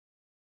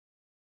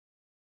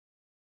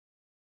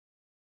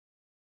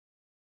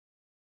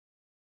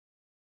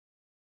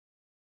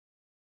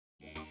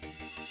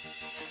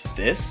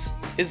This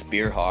is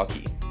beer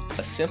hockey,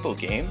 a simple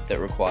game that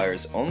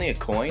requires only a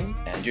coin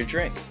and your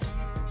drink.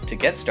 To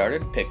get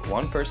started, pick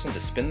one person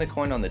to spin the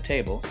coin on the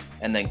table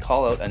and then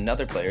call out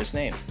another player's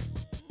name.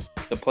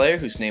 The player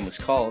whose name was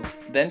called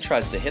then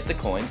tries to hit the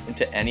coin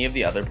into any of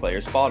the other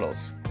players'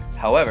 bottles.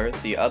 However,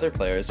 the other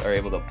players are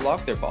able to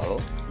block their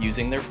bottle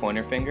using their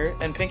pointer finger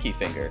and pinky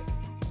finger,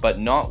 but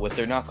not with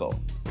their knuckle.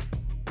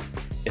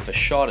 If a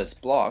shot is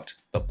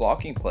blocked, the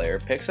blocking player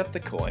picks up the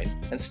coin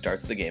and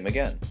starts the game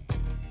again.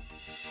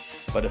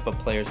 But if a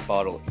player's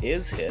bottle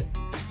is hit,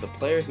 the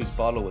player whose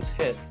bottle was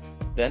hit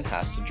then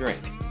has to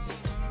drink.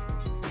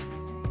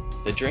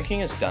 The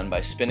drinking is done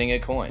by spinning a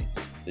coin.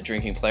 The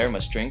drinking player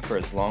must drink for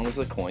as long as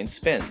the coin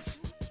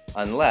spins,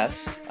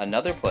 unless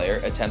another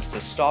player attempts to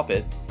stop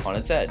it on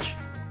its edge.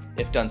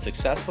 If done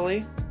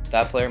successfully,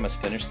 that player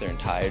must finish their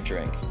entire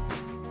drink.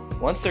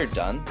 Once they're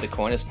done, the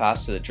coin is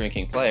passed to the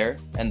drinking player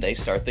and they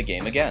start the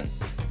game again.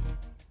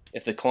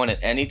 If the coin at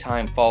any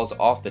time falls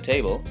off the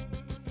table,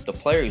 the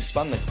player who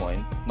spun the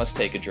coin must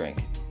take a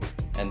drink.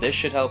 And this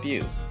should help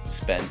you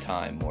spend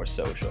time more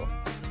social.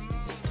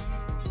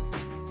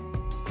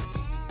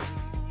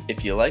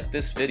 If you like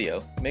this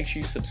video, make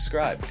sure you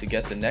subscribe to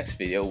get the next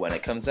video when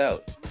it comes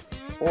out.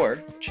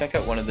 Or check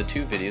out one of the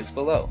 2 videos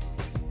below.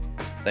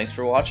 Thanks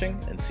for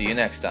watching and see you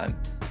next time.